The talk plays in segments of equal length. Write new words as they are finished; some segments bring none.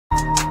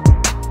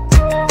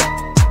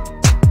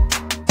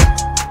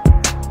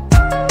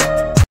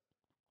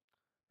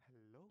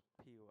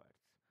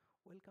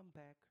Welcome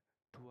back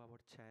to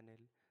our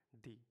channel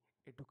the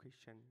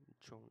education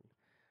zone.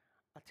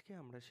 আজকে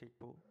আমরা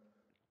শিখব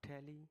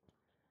ট্যালি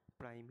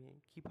প্রাইমে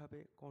কিভাবে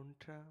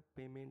contra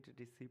payment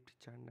receipt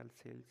journal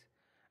sales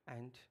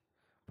and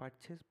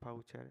purchase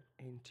voucher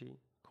entry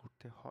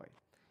করতে হয়।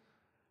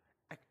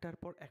 একটার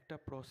পর একটা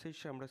প্রসেস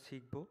আমরা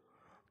শিখব,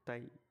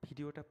 তাই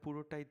ভিডিওটা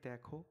পুরোটাই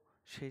দেখো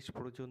শেষ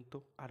পর্যন্ত।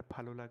 আর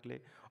ভালো লাগলে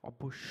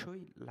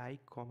অবশ্যই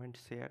লাইক, কমেন্ট,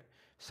 শেয়ার,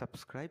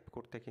 সাবস্ক্রাইব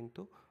করতে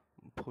কিন্তু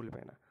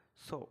ভুলবে না।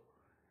 So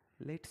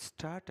let's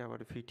start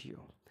our video.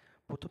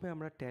 প্রথমে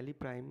আমরা ট্যালি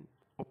প্রাইম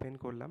ওপেন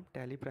করলাম।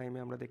 ট্যালি প্রাইমে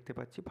আমরা দেখতে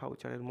পাচ্ছি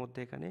ভাউচারের মধ্যে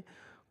এখানে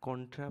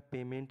contra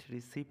payment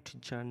receipt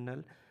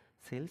journal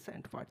sales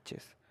and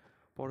purchase,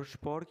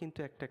 পরস্পর কিন্তু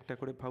একটা একটা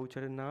করে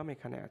ভাউচারের নাম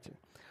এখানে আছে।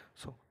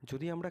 সো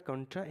যদি আমরা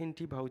কন্ট্রা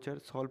এন্ট্রি ভাউচার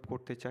সলভ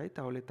করতে চাই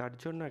তাহলে তার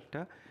জন্য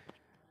একটা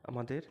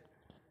আমাদের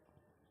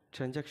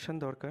ট্রানজ্যাকশান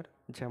দরকার।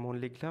 যেমন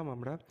লিখলাম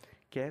আমরা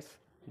cash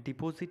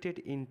deposited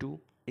into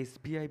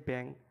SBI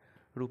bank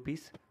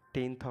rupees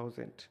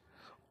 10,000,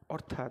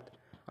 অর্থাৎ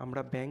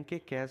আমরা ব্যাংকে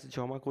ক্যাশ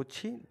জমা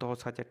করছি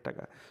 10,000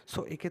 টাকা। সো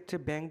এক্ষেত্রে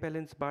ব্যাংক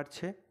ব্যালেন্স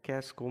বাড়ছে,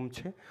 ক্যাশ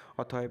কমছে,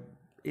 অতএব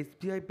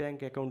এসবিআই ব্যাংক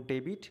অ্যাকাউন্ট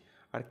ডেবিট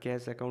আর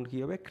ক্যাশ অ্যাকাউন্ট কী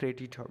হবে,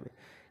 ক্রেডিট হবে।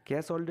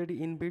 ক্যাশ অলরেডি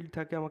ইনবিল্ড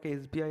থাকে, আমাকে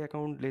এসবিআই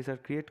অ্যাকাউন্ট লেজার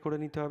ক্রিয়েট করে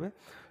নিতে হবে।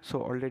 সো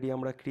অলরেডি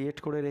আমরা ক্রিয়েট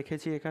করে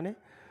রেখেছি এখানে।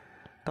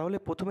 তাহলে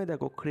প্রথমে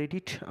দেখো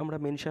ক্রেডিট আমরা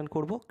মেনশান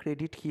করব।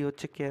 ক্রেডিট কী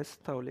হচ্ছে, ক্যাশ।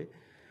 তাহলে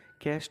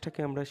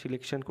ক্যাশটাকে আমরা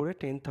সিলেকশন করে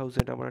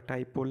 10,000 আমরা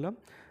টাইপ করলাম,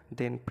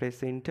 দেন প্রেস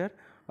এন্টার,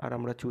 আর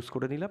আমরা চুজ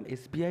করে নিলাম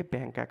এসবিআই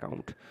ব্যাঙ্ক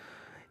অ্যাকাউন্ট।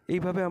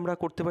 এইভাবে আমরা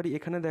করতে পারি।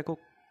 এখানে দেখো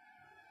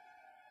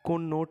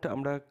কোন নোট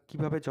আমরা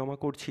কিভাবে জমা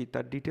করছি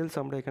তার ডিটেলস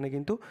আমরা এখানে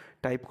কিন্তু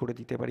টাইপ করে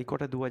দিতে পারি।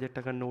 কটা 2,000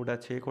 টাকার নোট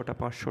আছে, কটা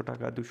 500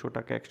 টাকা, 200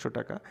 টাকা, 100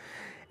 টাকা,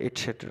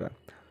 এটসেট্রা।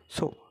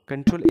 সো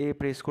কন্ট্রোল এ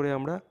প্রেস করে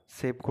আমরা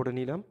সেভ করে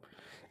নিলাম।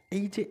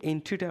 এই যে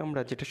এন্ট্রিটা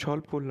আমরা যেটা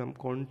সলভ করলাম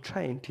কন্ট্রা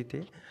এন্ট্রিতে,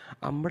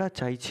 আমরা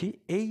চাইছি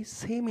এই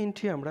সেম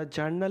এন্ট্রি আমরা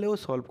জার্নালেও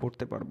সলভ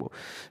করতে পারবো।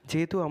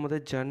 যেহেতু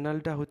আমাদের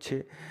জার্নালটা হচ্ছে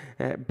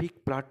বিগ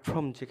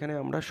প্ল্যাটফর্ম যেখানে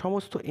আমরা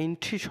সমস্ত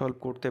এন্ট্রি সলভ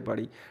করতে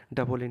পারি,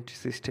 ডাবল এন্ট্রি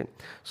সিস্টেম।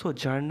 সো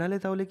জার্নালে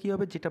তাহলে কী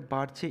হবে, যেটা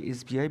বাড়ছে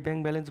এসবিআই ব্যাঙ্ক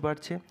ব্যালেন্স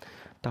বাড়ছে,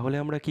 তাহলে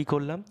আমরা কি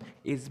করলাম,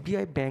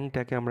 এসবিআই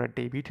ব্যাঙ্কটাকে আমরা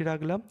ডেবিটে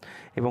রাখলাম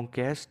এবং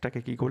ক্যাশটাকে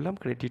কি করলাম,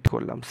 ক্রেডিট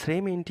করলাম।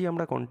 সেম এন্ট্রি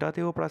আমরা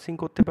কন্ট্রাতেও পাসিং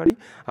করতে পারি,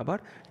 আবার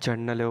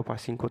জার্নালেও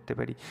পাসিং করতে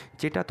পারি।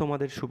 যেটা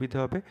তোমাদের সুবিধা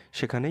হবে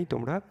সেখানেই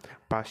তোমরা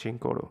পাসিং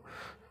করো।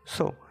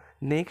 সো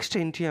নেক্সট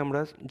এন্ট্রি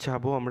আমরা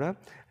যাব আমরা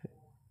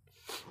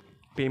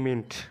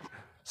পেমেন্ট।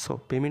 সো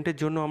পেমেন্টের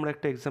জন্য আমরা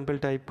একটা এক্সাম্পল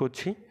টাইপ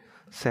করছি,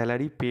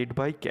 salary paid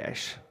by cash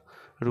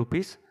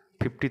rupees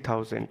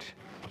 50,000।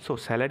 So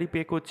salary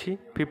pay করছি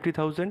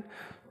 50,000।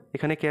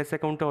 এখানে ক্যাশ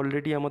অ্যাকাউন্টটা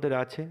অলরেডি আমাদের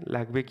আছে,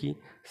 লাগবে কি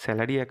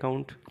salary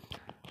account.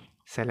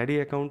 Salary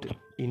account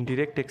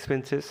indirect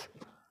expenses,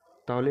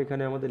 তাহলে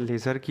এখানে আমাদের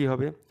লেজার কি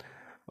হবে,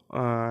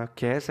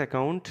 ক্যাশ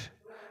অ্যাকাউন্ট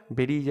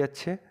বেরিয়ে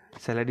যাচ্ছে,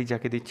 স্যালারি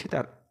যাকে দিচ্ছি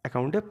তার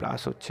অ্যাকাউন্টে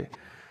প্লাস হচ্ছে,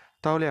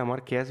 তাহলে আমার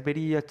ক্যাশ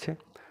বেরিয়ে যাচ্ছে।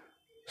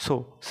 So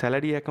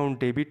salary account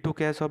debit two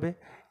cash হবে।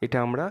 এটা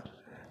আমরা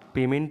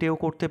পেমেন্টেও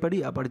করতে পারি,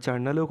 আবার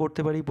জার্নালেও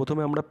করতে পারি।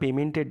 প্রথমে আমরা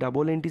পেমেন্টে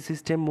double entry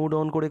system mode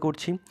on করে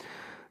করছি।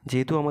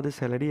 যেহেতু আমাদের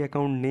স্যালারি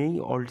অ্যাকাউন্ট নেই,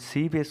 অল্ট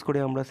সি প্রেস করে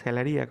আমরা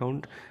স্যালারি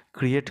অ্যাকাউন্ট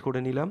ক্রিয়েট করে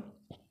নিলাম।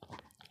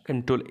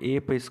 কন্ট্রোল এ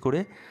প্রেস করে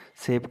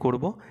সেভ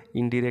করব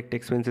ইনডিরেক্ট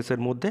এক্সপেন্সেসের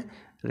মধ্যে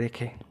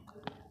রেখে।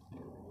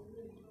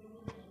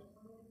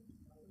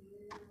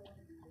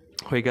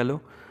 হয়ে গেল।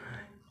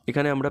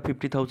 এখানে আমরা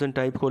 50,000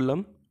 টাইপ করলাম,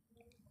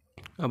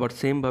 আবার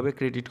সেমভাবে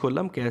ক্রেডিট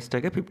করলাম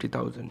ক্যাশটাকে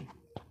 50,000।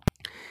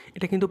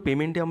 এটা কিন্তু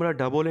পেমেন্টে আমরা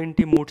double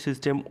entry mode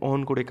system on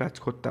করে কাজ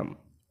করতাম।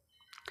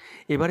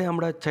 এবারে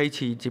আমরা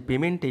চাইছি যে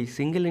পেমেন্টেই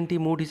সিঙ্গেল এন্ট্রি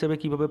মোড হিসাবে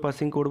কীভাবে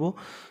পাসিং করব।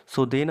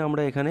 সো দেন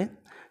আমরা এখানে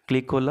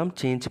ক্লিক করলাম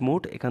চেঞ্জ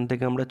মোড, এখান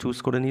থেকে আমরা চুজ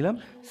করে নিলাম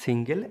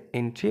সিঙ্গেল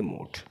এন্ট্রি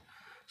মোড।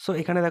 সো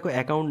এখানে দেখো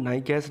অ্যাকাউন্ট নাই,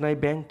 ক্যাশ নাই,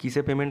 ব্যাঙ্ক,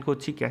 কিসে পেমেন্ট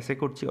করছি, ক্যাশে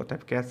করছি,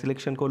 অর্থাৎ ক্যাশ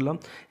সিলেকশন করলাম,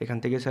 এখান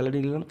থেকে স্যালারি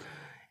নিলাম।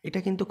 এটা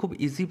কিন্তু খুব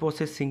ইজি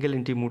প্রসেস সিঙ্গেল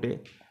এন্ট্রি মোডে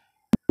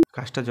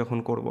কাজটা যখন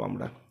করব।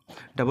 আমরা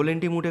ডাবল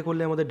এন্ট্রি মোডে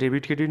করলে আমাদের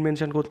ডেবিট ক্রেডিট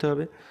মেনশন করতে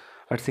হবে,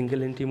 আর সিঙ্গেল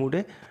এন্ট্রি মোডে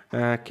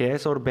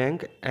ক্যাশ ওর ব্যাঙ্ক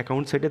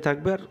অ্যাকাউন্ট সেটে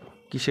থাকবে, আর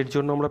কিসের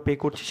জন্য আমরা পে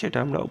করছি সেটা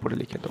আমরা উপরে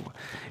লিখে দেবো।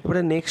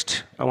 এবারে নেক্সট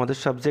আমাদের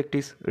সাবজেক্ট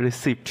ইজ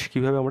রিসিপ্ট।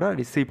 কীভাবে আমরা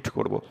রিসিপ্ট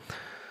করব,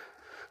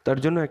 তার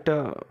জন্য একটা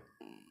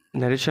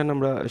ন্যারেশন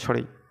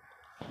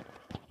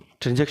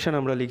ট্রানজ্যাকশান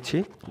আমরা লিখছি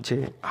যে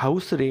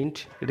house rent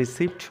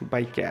receipt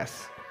by cash,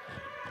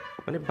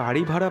 মানে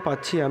বাড়ি ভাড়া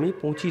পাচ্ছি আমি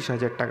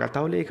 25,000 টাকা।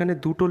 তাহলে এখানে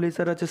দুটো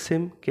লেজার আছে,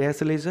 same cash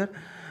laser,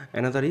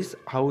 another is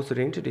house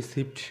rent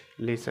receipt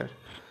laser.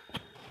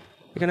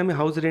 এখানে আমি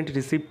হাউস রেন্ট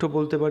রিসিপ্টও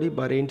বলতে পারি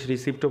বা রেন্ট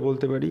রিসিপ্টও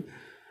বলতে পারি।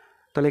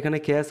 তাহলে এখানে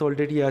ক্যাশ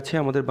অলরেডি আছে,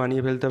 আমাদের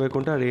বানিয়ে ফেলতে হবে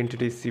কোনটা, রেন্ট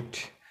রিসিপ্ট।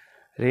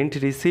 রেন্ট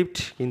রিসিপ্ট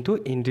কিন্তু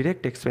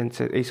ইনডিরেক্ট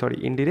এক্সপেন্সেস,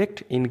 ইনডিরেক্ট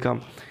ইনকাম,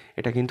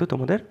 এটা কিন্তু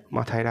তোমাদের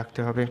মাথায় রাখতে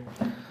হবে।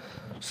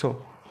 সো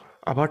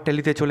আবার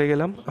ট্যালিতে চলে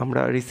গেলাম,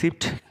 আমরা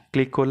রিসিপ্ট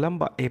ক্লিক করলাম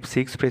বা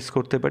F6 প্রেস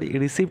করতে পারি।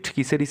 রিসিপ্ট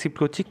কিসে রিসিপ্ট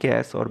করছি,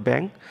 ক্যাশ ওর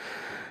ব্যাঙ্ক।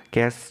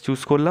 ক্যাশ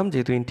চুজ করলাম,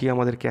 যেহেতু এন্ট্রি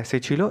আমাদের ক্যাশে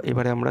ছিল।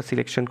 এবারে আমরা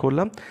সিলেকশন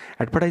করলাম।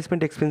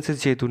 অ্যাডভার্টাইজমেন্ট এক্সপেন্সেস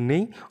যেহেতু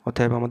নেই,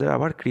 অতএব আমাদের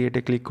আবার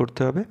ক্রিয়েটে ক্লিক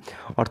করতে হবে,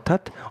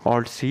 অর্থাৎ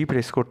অল্ট সি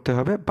প্রেস করতে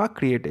হবে, বা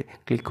ক্রিয়েটে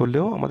ক্লিক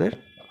করলেও আমাদের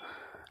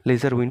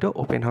লেজার উইন্ডো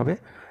ওপেন হবে।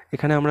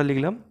 এখানে আমরা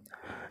লিখলাম,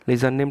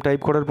 লেজার নেম টাইপ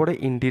করার পরে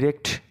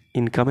ইনডিরেক্ট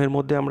ইনকামের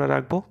মধ্যে আমরা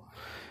রাখবো।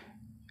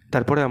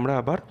 তারপরে আমরা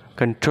আবার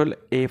কন্ট্রোল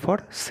এ ফর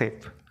সেভ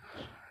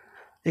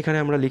এখানে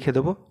আমরা লিখে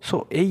দেবো। সো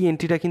এই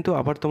এন্ট্রিটা কিন্তু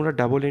আবার তোমরা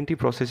ডাবল এন্ট্রি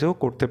প্রসেসেও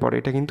করতে পারো।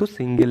 এটা কিন্তু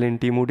সিঙ্গেল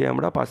এন্ট্রি মোডে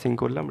আমরা পাসিং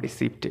করলাম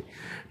রিসিপ্টে।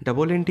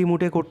 ডাবল এন্ট্রি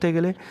মোডে করতে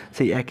গেলে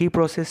সেই একই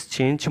প্রসেস,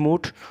 চেঞ্জ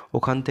মোড,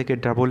 ওখান থেকে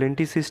ডাবল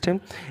এন্ট্রি সিস্টেম,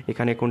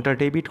 এখানে কোনটা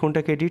ডেবিট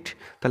কোনটা ক্রেডিট,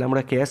 তাহলে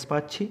আমরা ক্যাশ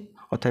পাচ্ছি,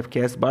 অর্থাৎ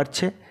ক্যাশ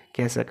বাড়ছে,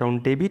 cash account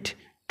debit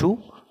two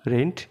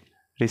rent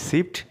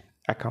receipt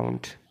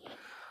account.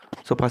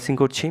 So passing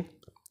করছি,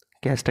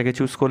 ক্যাশটাকে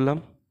চুজ করলাম,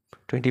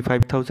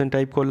 25,000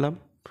 টাইপ করলাম,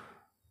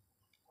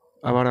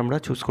 আবার আমরা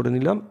চুজ করে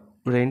নিলাম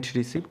রেন্ট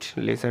রিসিপ্ট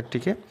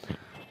লেজারটিকে।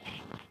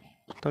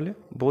 তাহলে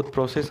বোথ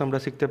প্রসেস আমরা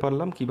শিখতে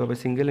পারলাম কীভাবে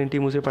সিঙ্গেল এন্ট্রি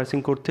মোডে পাসিং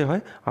করতে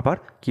হয়, আবার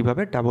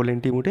কীভাবে ডাবল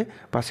এন্ট্রি মোডে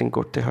পাসিং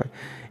করতে হয়।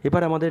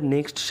 এবার আমাদের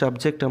নেক্সট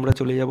সাবজেক্ট আমরা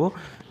চলে যাব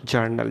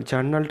জার্নাল।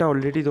 জার্নালটা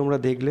অলরেডি তোমরা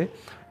দেখলে।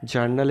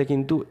 জার্নালে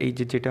কিন্তু এই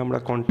যেটা আমরা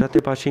কন্ট্রাতে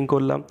পাসিং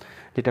করলাম,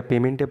 যেটা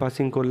পেমেন্টে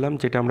পাসিং করলাম,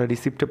 যেটা আমরা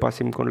রিসিপ্টে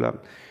পাসিং করলাম,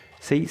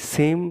 সেই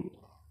সেম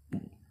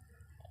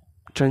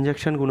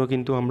ট্রানজ্যাকশানগুলো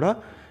কিন্তু আমরা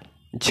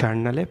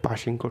জার্নালে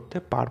পাসিং করতে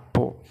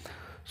পারবো।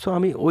 সো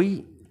আমি ওই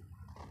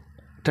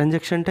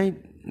ট্রানজ্যাকশানটাই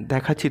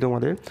দেখাচ্ছি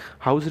তোমাদের,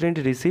 house rent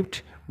receipt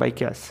by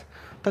cash.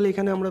 তাহলে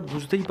এখানে আমরা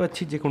বুঝতেই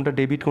পারছি যে কোনটা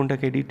ডেবিট কোনটা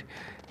credit,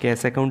 cash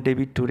account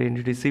debit two rent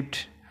receipt.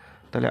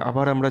 তাহলে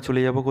আবার আমরা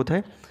চলে যাব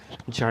কোথায়,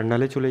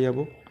 জার্নালে চলে যাব।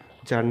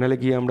 জার্নালে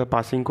গিয়ে আমরা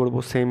পাসিং করব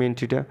সেম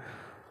এন্ট্রিটা,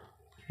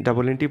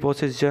 ডাবল এন্ট্রি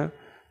প্রসেস যা,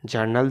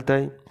 জার্নাল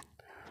তাই।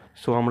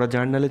 সো আমরা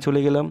জার্নালে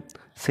চলে গেলাম,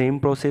 same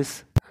process,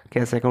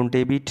 cash account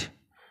debit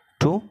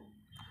two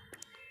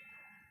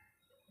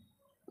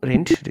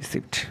rent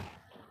receipt.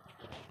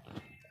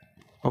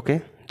 ওকে,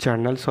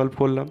 জার্নাল সলভ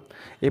করলাম।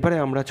 এবারে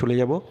আমরা চলে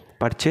যাব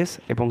পারচেস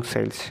এবং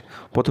সেলস।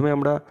 প্রথমে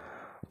আমরা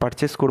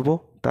পারচেস করব,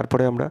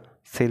 তারপরে আমরা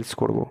সেলস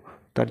করব।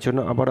 তার জন্য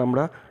আবার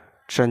আমরা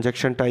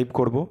ট্রানজ্যাকশান টাইপ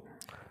করব,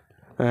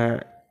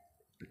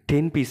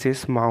 10 pieces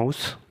mouse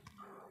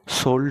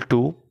sold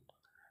two,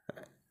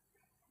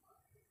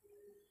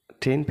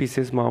 10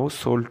 pieces mouse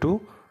sold two,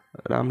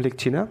 নাম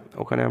লিখছি না,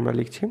 ওখানে আমরা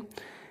লিখছি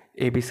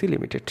এবিসি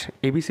লিমিটেড।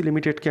 এবিসি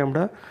লিমিটেডকে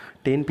আমরা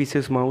 10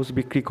 পিসেস মাউস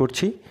বিক্রি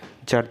করছি,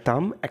 যার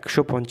দাম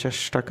 150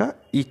 টাকা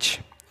ইচ।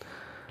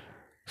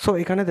 সো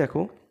এখানে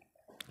দেখো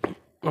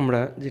আমরা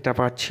যেটা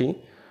পাচ্ছি,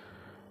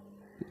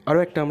 আরও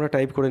একটা আমরা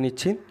টাইপ করে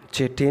নিচ্ছি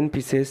যে 10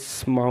 pieces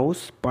mouse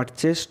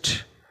purchased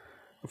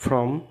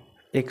from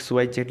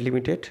XYZ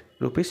limited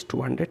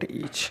 ₹200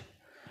 each.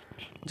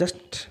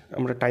 Just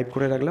আমরা টাইপ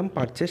করে রাখলাম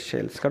পারচেস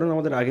সেলস, কারণ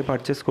আমাদের আগে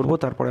পারচেস করব,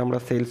 তারপরে আমরা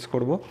সেলস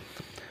করব।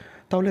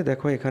 তাহলে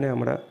দেখো এখানে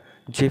আমরা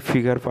যে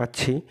ফিগার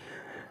পাচ্ছি,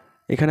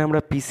 এখানে আমরা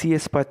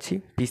পিসিএস পাচ্ছি,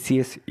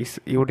 পিসিএস ইস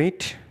ইউনিট,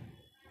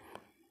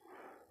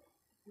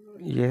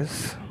 ইয়েস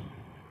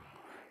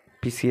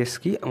পিসিএস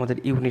কি আমাদের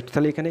ইউনিট।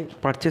 তাহলে এখানে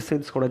পারচেস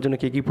সেলস করার জন্য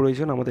কী কী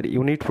প্রয়োজন, আমাদের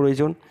ইউনিট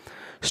প্রয়োজন,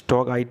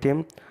 স্টক আইটেম,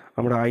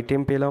 আমরা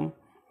আইটেম পেলাম,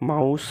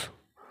 মাউস,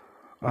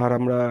 আর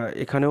আমরা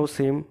এখানেও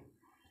সেম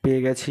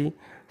পেয়ে গেছি,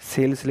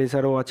 সেলস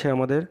লেজারও আছে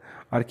আমাদের,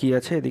 আর কি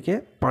আছে এদিকে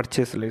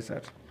পারচেস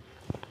লেজার।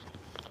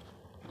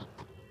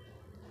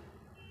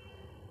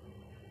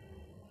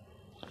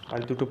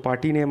 আর দুটো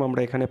পার্টি নেম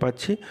আমরা এখানে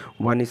পাচ্ছি,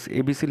 one is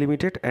ABC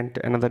limited and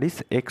another is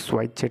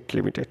XYZ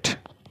limited.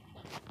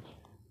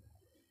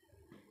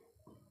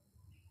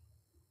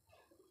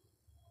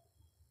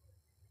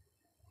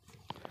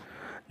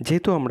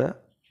 যেহেতু আমরা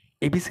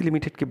এবিসি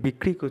লিমিটেডকে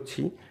বিক্রি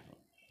করছি,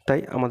 তাই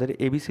আমাদের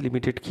এবিসি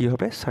লিমিটেড কী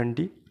হবে,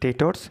 সানডি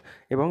ডেটর্স,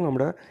 এবং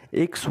আমরা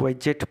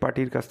XYZ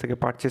পার্টির কাছ থেকে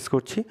পারচেস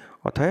করছি,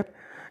 অতএব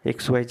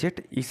XYZ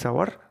is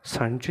our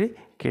সানডি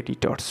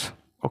creditors.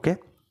 Okay,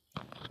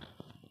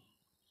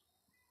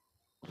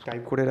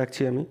 type করে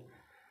রাখছি আমি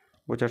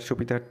বোঝার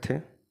সুবিধার্থে।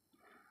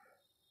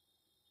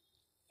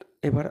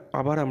 এবার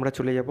আবার আমরা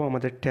চলে যাব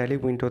আমাদের ট্যালি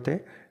উইন্ডোতে।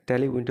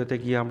 ট্যালি উইন্ডোতে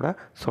গিয়ে আমরা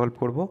সলভ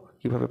করব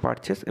কীভাবে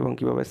পারচেস এবং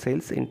কীভাবে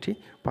সেলস এন্ট্রি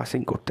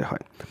পাসিং করতে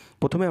হয়।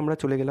 প্রথমে আমরা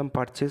চলে গেলাম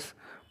পারচেস।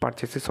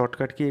 পারচেসের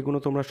শর্টকাট কি এগুলো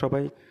তোমরা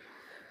সবাই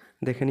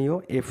দেখে নিও,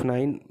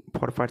 F9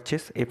 for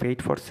purchase, F8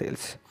 for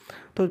sales.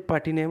 তো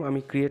পার্টি নেম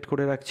আমি ক্রিয়েট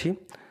করে রাখছি,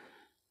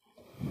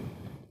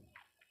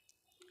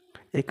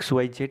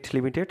 XYZ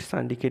limited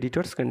সানডি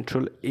creditors.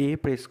 Control A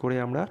press করে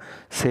আমরা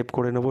সেভ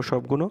করে নেব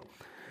সবগুলো।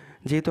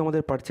 যেহেতু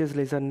আমাদের পারচেস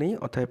লেজার নেই,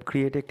 অতএব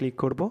ক্রিয়েটে ক্লিক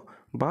করব,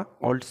 বা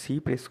অল্ট C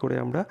প্রেস করে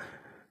আমরা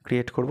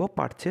ক্রিয়েট করব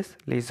purchase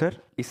laser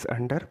is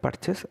under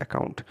purchase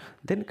account,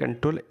 then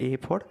control A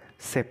for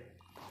save.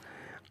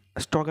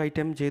 Stock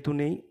item যেহেতু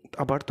নেই,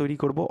 আবার তৈরি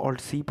করব, অল্ট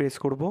C প্রেস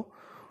করব,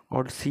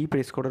 অল্ট C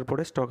প্রেস করার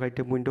পরে স্টক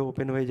আইটেম উইন্ডো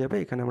ওপেন হয়ে যাবে।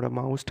 এখানে আমরা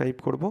মাউস টাইপ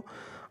করব,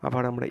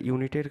 আবার আমরা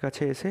ইউনিটের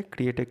কাছে এসে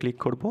ক্রিয়েটে ক্লিক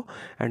করব,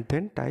 and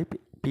then type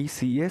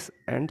PCS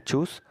and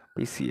choose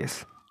PCS।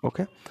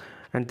 Okay,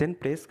 and then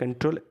press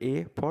control A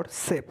for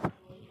save.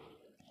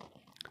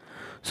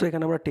 So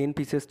এখানে আমরা 10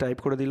 পিসেস টাইপ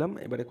করে দিলাম।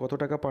 এবারে কত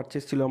টাকা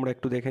পারচেস ছিল আমরা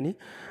একটু দেখে নিই।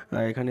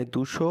 এখানে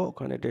 200,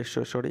 ওখানে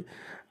 150, সরি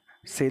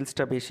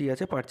সেলসটা বেশি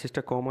আছে,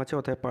 পারচেসটা কম আছে,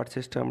 অতএব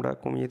পারচেসটা আমরা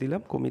কমিয়ে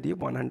দিলাম, কমিয়ে দিয়ে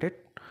 100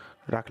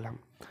 রাখলাম।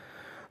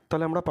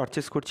 তাহলে আমরা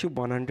পারচেস করছি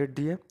 100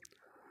 দিয়ে,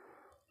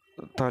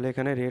 তাহলে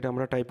এখানে রেট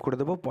আমরা টাইপ করে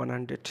দেবো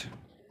 100।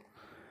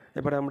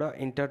 এবারে আমরা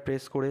এন্টার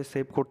প্রেস করে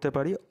সেভ করতে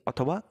পারি,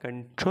 অথবা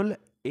কন্ট্রোল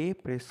এ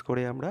প্রেস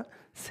করে আমরা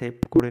সেভ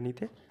করে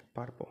নিতে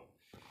পারবো।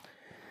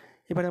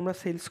 এবারে আমরা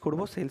সেলস করব।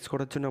 সেলস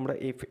করার জন্য আমরা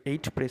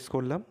F8 প্রেস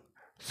করলাম।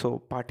 সো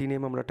পার্টি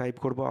নেম আমরা টাইপ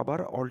করব আবার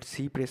অল্ট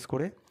সি প্রেস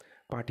করে।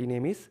 Party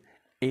name is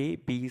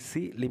ABC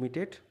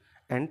limited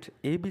and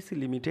ABC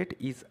limited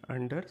is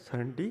under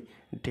সানডি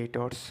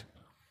debtors.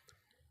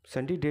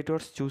 সানডি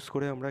debtors choose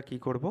করে আমরা কি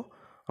করব,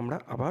 আমরা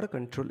আবার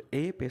কন্ট্রোল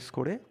এ প্রেস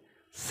করে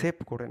সেভ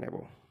করে নেব।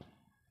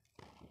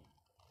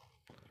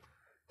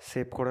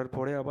 সেভ করার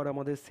পরে আবার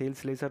আমাদের সেলস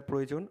লেজার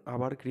প্রয়োজন,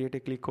 আবার ক্রিয়েটে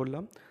ক্লিক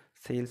করলাম,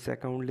 সেলস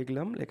অ্যাকাউন্ট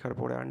লিখলাম, লেখার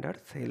পরে আন্ডার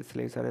সেলস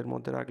লেজারের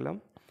মধ্যে রাখলাম।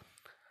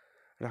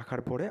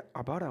 রাখার পরে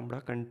আবার আমরা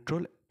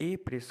কন্ট্রোল এ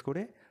প্রেস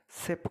করে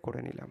সেভ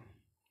করে নিলাম।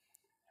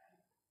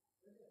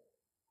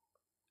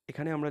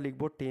 এখানে আমরা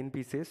লিখব 10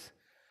 পিসেস,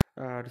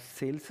 আর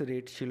সেলস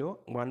রেট ছিল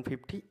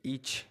 150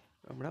 ইচ।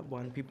 আমরা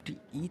 150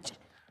 ইচ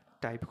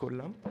টাইপ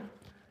করলাম।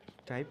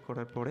 টাইপ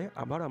করার পরে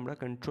আবার আমরা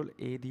কন্ট্রোল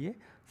এ দিয়ে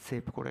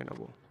সেভ করে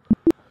নেব।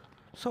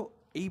 সো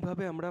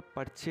এইভাবে আমরা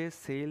purchase,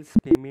 sales,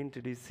 payment,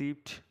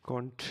 receipt,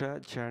 contra,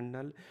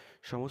 journal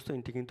সমস্ত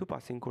এন্ট্রি কিন্তু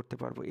পাসিং করতে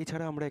পারবো।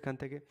 এছাড়া আমরা এখান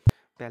থেকে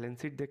ব্যালেন্স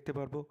শিট দেখতে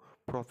পারবো,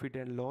 প্রফিট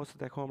অ্যান্ড লস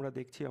দেখো আমরা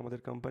দেখছি আমাদের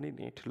কোম্পানি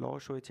নেট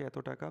লস হয়েছে এত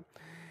টাকা।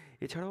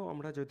 এছাড়াও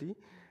আমরা যদি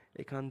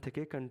এখান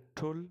থেকে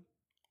কন্ট্রোল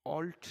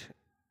অল্ট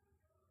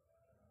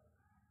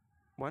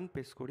 1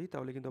 প্রেস করি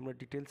তাহলে কিন্তু আমরা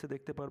ডিটেলসে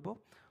দেখতে পারবো,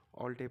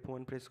 অল্ট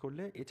F1 প্রেস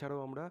করলে। এছাড়াও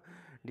আমরা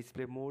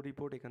ডিসপ্লে মোর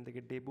রিপোর্ট, এখান থেকে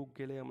ডে বুক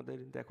গেলে আমাদের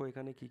দেখো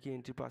এখানে কী কী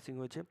এন্ট্রি পাসিং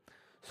হয়েছে,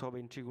 সব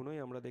এন্ট্রিগুলোই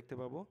আমরা দেখতে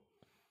পাবো।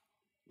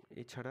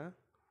 এছাড়া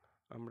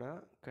আমরা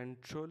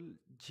কন্ট্রোল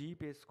জি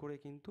প্রেস করে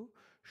কিন্তু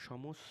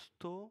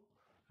সমস্ত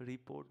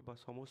রিপোর্ট বা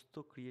সমস্ত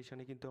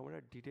ক্রিয়েশনে কিন্তু আমরা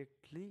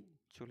ডিরেক্টলি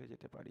চলে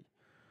যেতে পারি।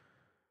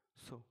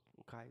 সো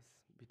গাইস,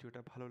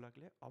 ভিডিওটা ভালো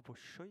লাগলে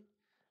অবশ্যই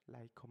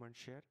লাইক, কমেন্ট,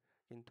 শেয়ার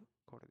কিন্তু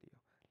করে দিও।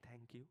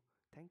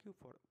 Thank you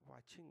for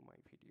watching my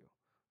video.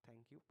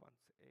 Thank you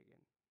once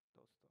again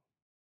দোস্ত।